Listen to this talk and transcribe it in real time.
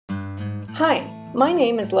Hi, my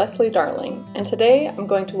name is Lesley Darling, and today I'm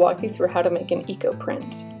going to walk you through how to make an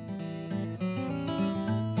Ecoprint.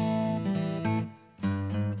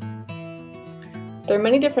 There are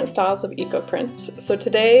many different styles of Ecoprints, so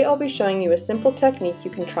today I'll be showing you a simple technique you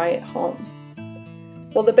can try at home.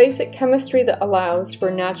 While the basic chemistry that allows for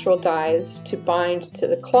natural dyes to bind to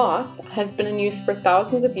the cloth has been in use for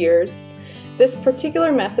thousands of years, this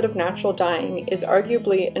particular method of natural dyeing is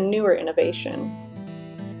arguably a newer innovation.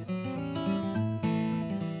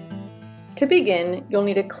 To begin, you'll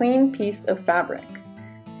need a clean piece of fabric.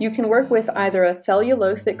 You can work with either a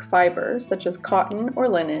cellulosic fiber, such as cotton or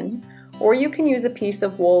linen, or you can use a piece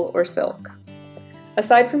of wool or silk.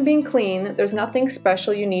 Aside from being clean, there's nothing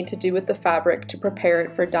special you need to do with the fabric to prepare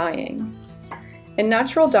it for dyeing. In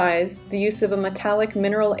natural dyes, the use of a metallic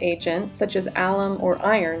mineral agent, such as alum or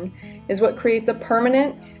iron, is what creates a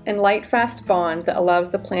permanent and light-fast bond that allows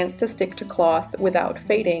the plants to stick to cloth without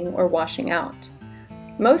fading or washing out.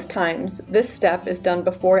 Most times, this step is done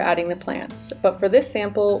before adding the plants, but for this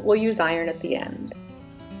sample, we'll use iron at the end.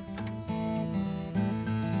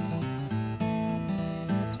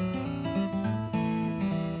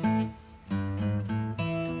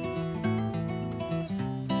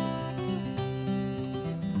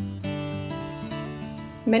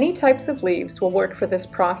 Many types of leaves will work for this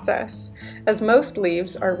process, as most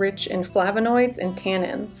leaves are rich in flavonoids and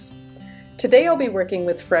tannins. Today I'll be working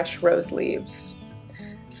with fresh rose leaves.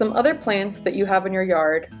 Some other plants that you have in your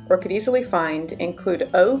yard or could easily find include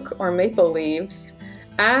oak or maple leaves,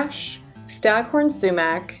 ash, staghorn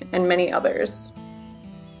sumac, and many others.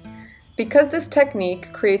 Because this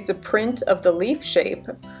technique creates a print of the leaf shape,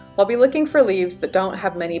 I'll be looking for leaves that don't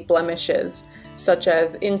have many blemishes, such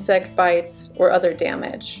as insect bites or other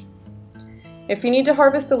damage. If you need to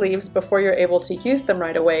harvest the leaves before you're able to use them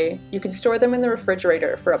right away, you can store them in the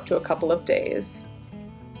refrigerator for up to a couple of days.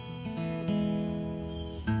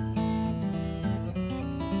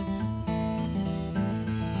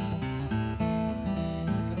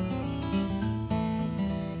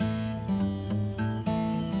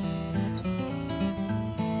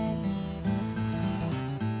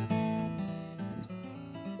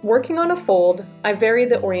 Working on a fold, I vary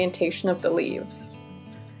the orientation of the leaves.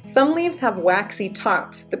 Some leaves have waxy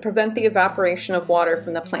tops that prevent the evaporation of water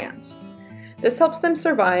from the plants. This helps them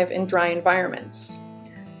survive in dry environments.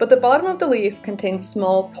 But the bottom of the leaf contains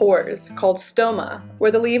small pores called stoma,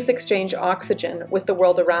 where the leaves exchange oxygen with the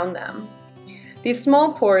world around them. These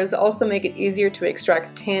small pores also make it easier to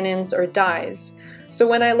extract tannins or dyes, so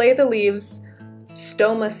when I lay the leaves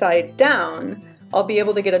stoma side down, I'll be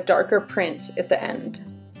able to get a darker print at the end.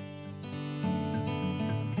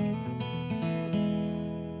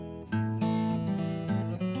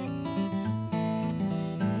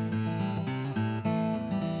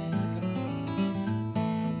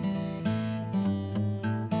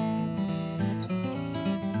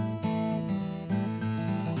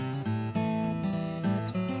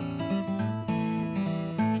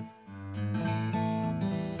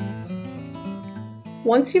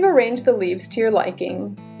 Once you've arranged the leaves to your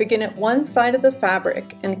liking, begin at one side of the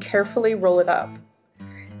fabric and carefully roll it up.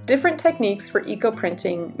 Different techniques for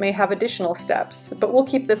eco-printing may have additional steps, but we'll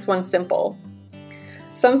keep this one simple.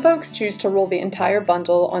 Some folks choose to roll the entire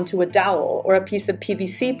bundle onto a dowel or a piece of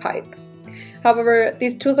PVC pipe. However,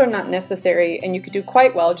 these tools are not necessary, and you could do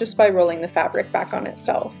quite well just by rolling the fabric back on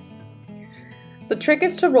itself. The trick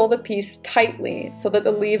is to roll the piece tightly so that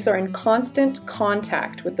the leaves are in constant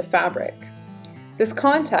contact with the fabric. This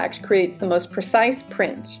contact creates the most precise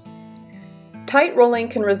print. Tight rolling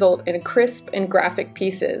can result in crisp and graphic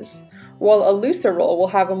pieces, while a looser roll will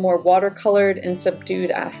have a more watercolored and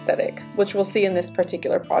subdued aesthetic, which we'll see in this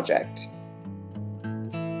particular project.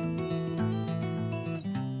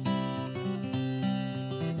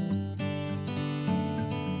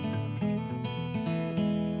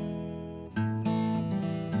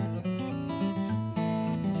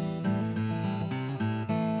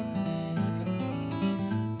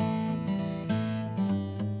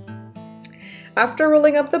 After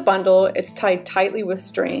rolling up the bundle, it's tied tightly with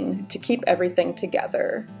string to keep everything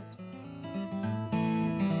together.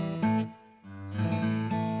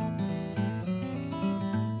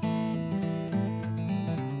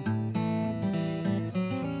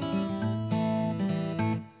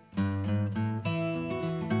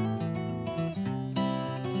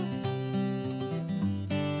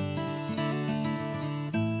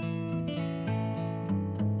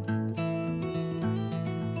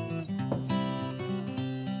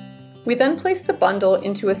 We then place the bundle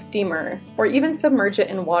into a steamer, or even submerge it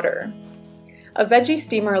in water. A veggie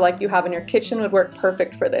steamer like you have in your kitchen would work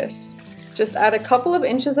perfect for this. Just add a couple of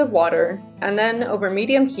inches of water, and then over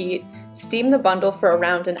medium heat, Steam the bundle for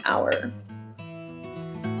around an hour.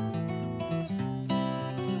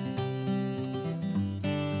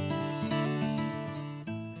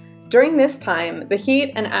 During this time, the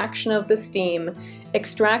heat and action of the steam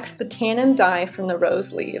extracts the tannin dye from the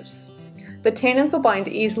rose leaves. The tannins will bind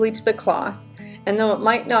easily to the cloth, and though it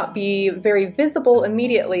might not be very visible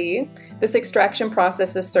immediately, this extraction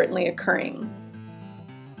process is certainly occurring.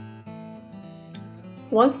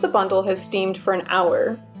 Once the bundle has steamed for an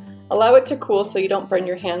hour, allow it to cool so you don't burn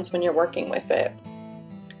your hands when you're working with it.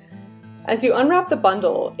 As you unwrap the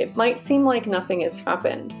bundle, it might seem like nothing has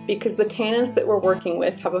happened because the tannins that we're working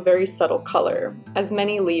with have a very subtle color, as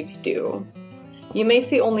many leaves do. You may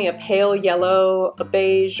see only a pale yellow, a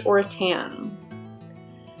beige, or a tan.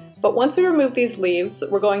 But once we remove these leaves,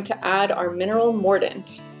 we're going to add our mineral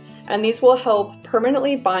mordant, and these will help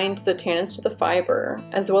permanently bind the tannins to the fiber,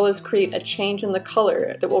 as well as create a change in the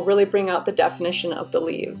color that will really bring out the definition of the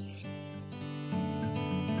leaves.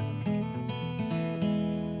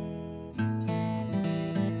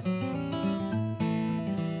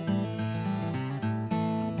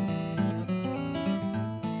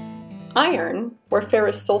 Iron, or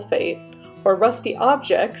ferrous sulfate, or rusty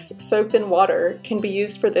objects soaked in water can be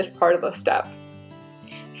used for this part of the step.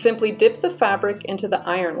 Simply dip the fabric into the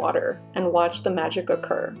iron water and watch the magic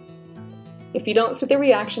occur. If you don't see the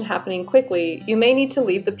reaction happening quickly, you may need to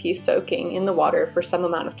leave the piece soaking in the water for some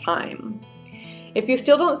amount of time. If you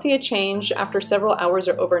still don't see a change after several hours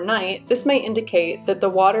or overnight, this may indicate that the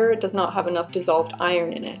water does not have enough dissolved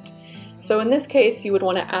iron in it. So in this case, you would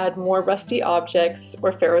want to add more rusty objects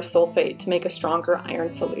or ferrous sulfate to make a stronger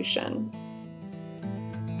iron solution.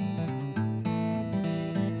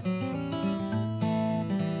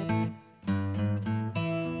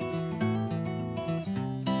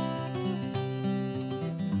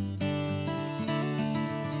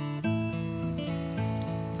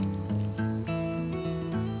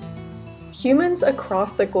 Humans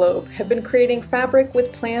across the globe have been creating fabric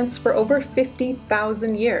with plants for over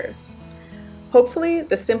 50,000 years. Hopefully,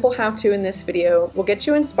 the simple how-to in this video will get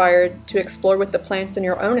you inspired to explore with the plants in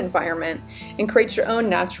your own environment and create your own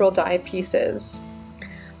natural dye pieces.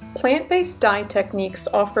 Plant-based dye techniques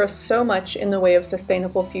offer us so much in the way of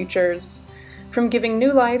sustainable futures, from giving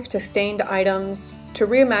new life to stained items to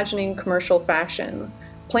reimagining commercial fashion.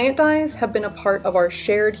 Plant dyes have been a part of our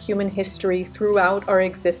shared human history throughout our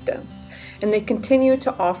existence, and they continue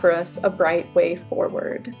to offer us a bright way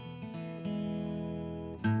forward.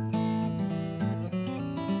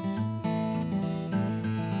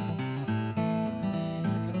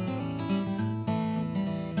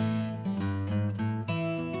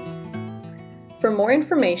 For more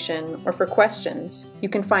information or for questions, you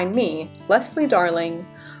can find me, Lesley Darling,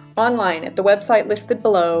 online at the website listed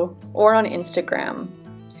below or on Instagram.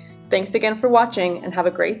 Thanks again for watching and have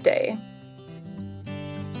a great day.